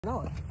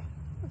Lord.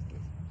 What's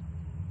this?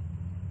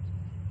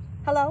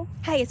 Hello?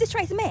 Hey, is this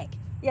Tracy Mack?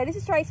 Yeah, this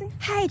is Tracy.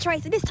 Hey,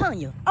 Tracy, this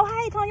Tanya. Oh,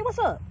 hey, Tanya, what's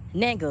up?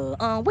 Nigga,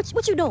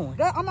 what you doing?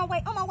 Girl, on my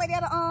way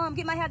there to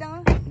get my hair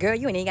done. Girl,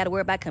 you ain't even got to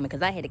worry about coming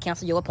because I had to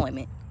cancel your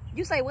appointment.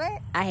 You say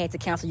what? I had to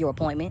cancel your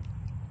appointment.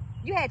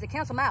 You had to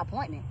cancel my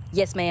appointment?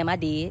 Yes, ma'am, I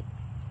did.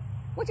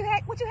 What you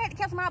had to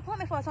cancel my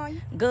appointment for,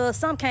 Tanya? Girl,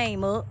 some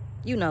came up,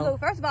 you know. Look,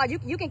 first of all,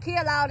 you can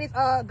kill all this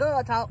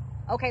girl talk.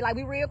 Okay, like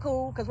we real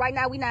cool, because right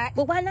now we not.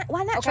 Well, why not,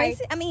 okay.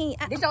 Tracy? I mean...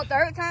 This your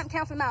third time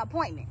canceling my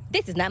appointment.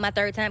 This is not my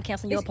third time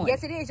canceling your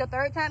appointment. Yes, it is your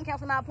third time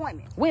canceling my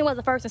appointment. When was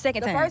the first and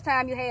second time? The first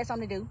time you had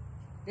something to do.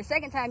 The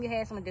second time you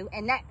had something to do.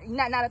 And not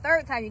the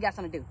third time you got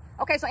something to do.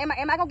 Okay, so am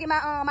I going to get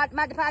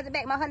my deposit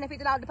back, my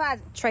 $150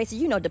 deposit? Tracy,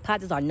 you know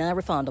deposits are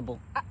non-refundable.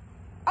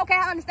 Okay,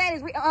 I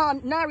understand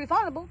it's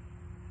non-refundable.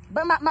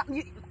 But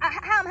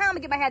how am I going to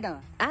get my hair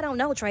done? I don't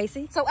know,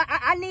 Tracy. So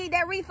I need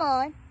that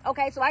refund,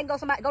 okay, so I can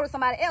go to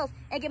somebody else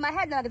and get my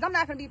hair done, because I'm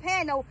not going to be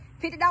paying no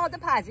 $50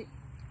 deposit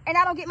and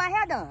I don't get my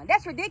hair done.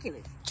 That's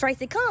ridiculous.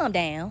 Tracy, calm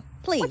down,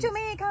 please. What you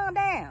mean, calm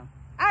down?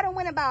 I done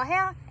went about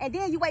hair, and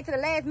then you wait till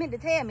the last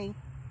minute to tell me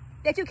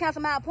that you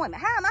canceled my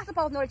appointment. How am I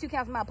supposed to know that you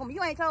canceled my appointment?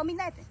 You ain't told me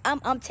nothing.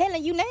 I'm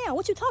telling you now.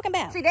 What you talking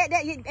about? See,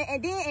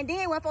 and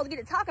then when folks get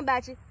to talking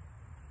about you,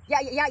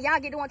 y'all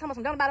get the one talking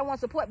about don't nobody want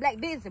to support black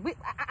businesses.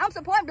 I'm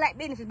supporting black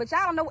businesses, but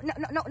y'all don't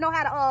know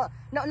how to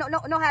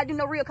know how to do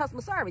no real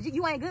customer service.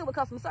 You ain't good with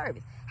customer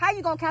service. How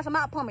you gonna cancel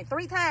my appointment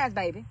 3 times,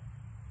 baby?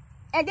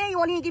 And then you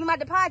won't even give me my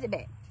deposit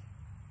back.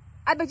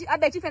 I bet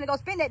you finna go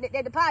spend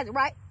that deposit,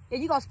 right? Yeah,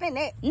 you gonna spend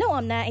that. No,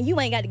 I'm not, and you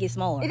ain't got to get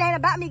smart. It ain't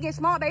about me getting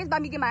smart, baby. It's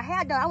about me getting my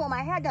hair done. I want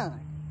my hair done.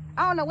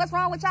 I don't know what's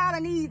wrong with y'all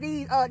and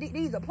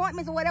these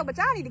appointments or whatever, but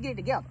y'all need to get it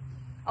together.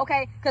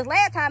 Okay, because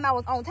last time I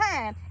was on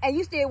time and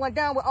you still went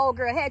done with old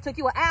girl hair. It took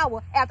you an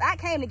hour after I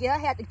came to get her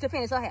hair to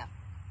finish her hair.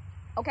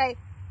 Okay,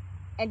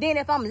 and then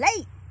if I'm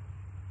late,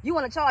 you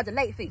want to charge a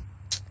late fee.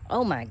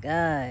 Oh my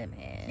God,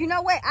 man. You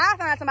know what? I'll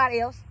find somebody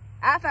else.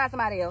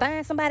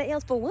 Find somebody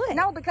else for what?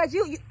 No, because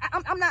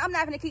I'm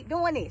not gonna keep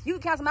doing this. You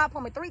cancel my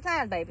appointment 3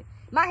 times, baby.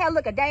 My hair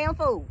look a damn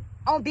fool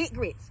on big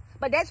grits.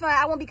 But that's fine.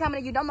 I won't be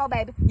coming to you no more,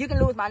 baby. You can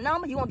lose my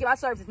number. You won't get my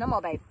services no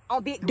more, baby.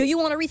 On big grits. Do you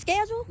want to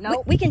reschedule?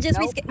 No. We can just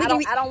reschedule. I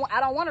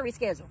don't want to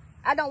reschedule.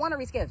 I don't want to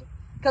reschedule.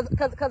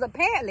 Because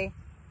apparently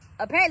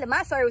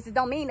my services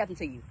don't mean nothing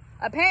to you.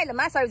 Apparently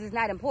my service is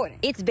not important.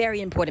 It's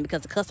very important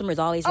because the customer is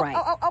always right.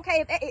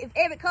 Okay, if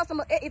every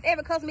customer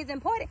is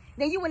important,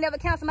 then you would never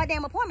cancel my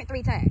damn appointment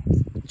 3 times.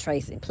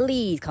 Tracy,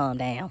 please calm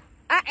down.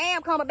 I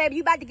am calm, but baby,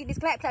 you about to get this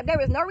clap.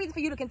 There is no reason for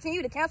you to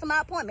continue to cancel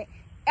my appointment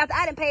after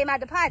I done paid my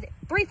deposit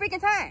 3 freaking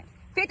times,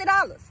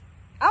 $50.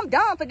 I'm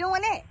done for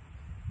doing that.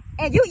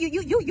 And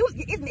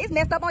it's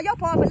messed up on your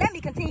part, but let me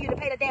continue to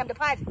pay the damn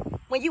deposit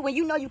when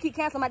you know you keep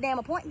canceling my damn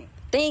appointment.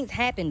 Things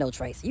happen though,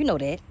 Tracy. You know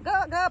that.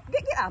 Girl,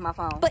 get out of my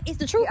phone. But it's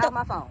the truth. Get out of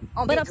my phone.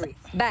 On big grits.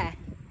 Bye.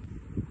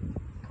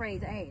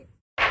 Crazy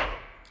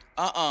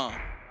ass.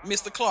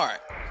 Mr. Clark,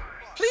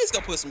 please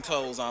go put some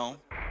clothes on.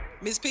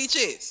 Miss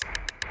Peaches,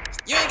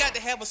 you ain't got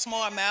to have a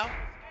smart mouth.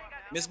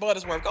 Miss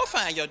Buttersworth, go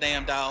find your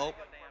damn dog.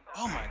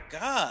 Oh my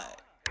God.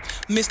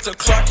 Mr.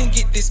 Clark can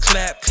get this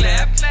clap,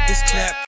 this clap.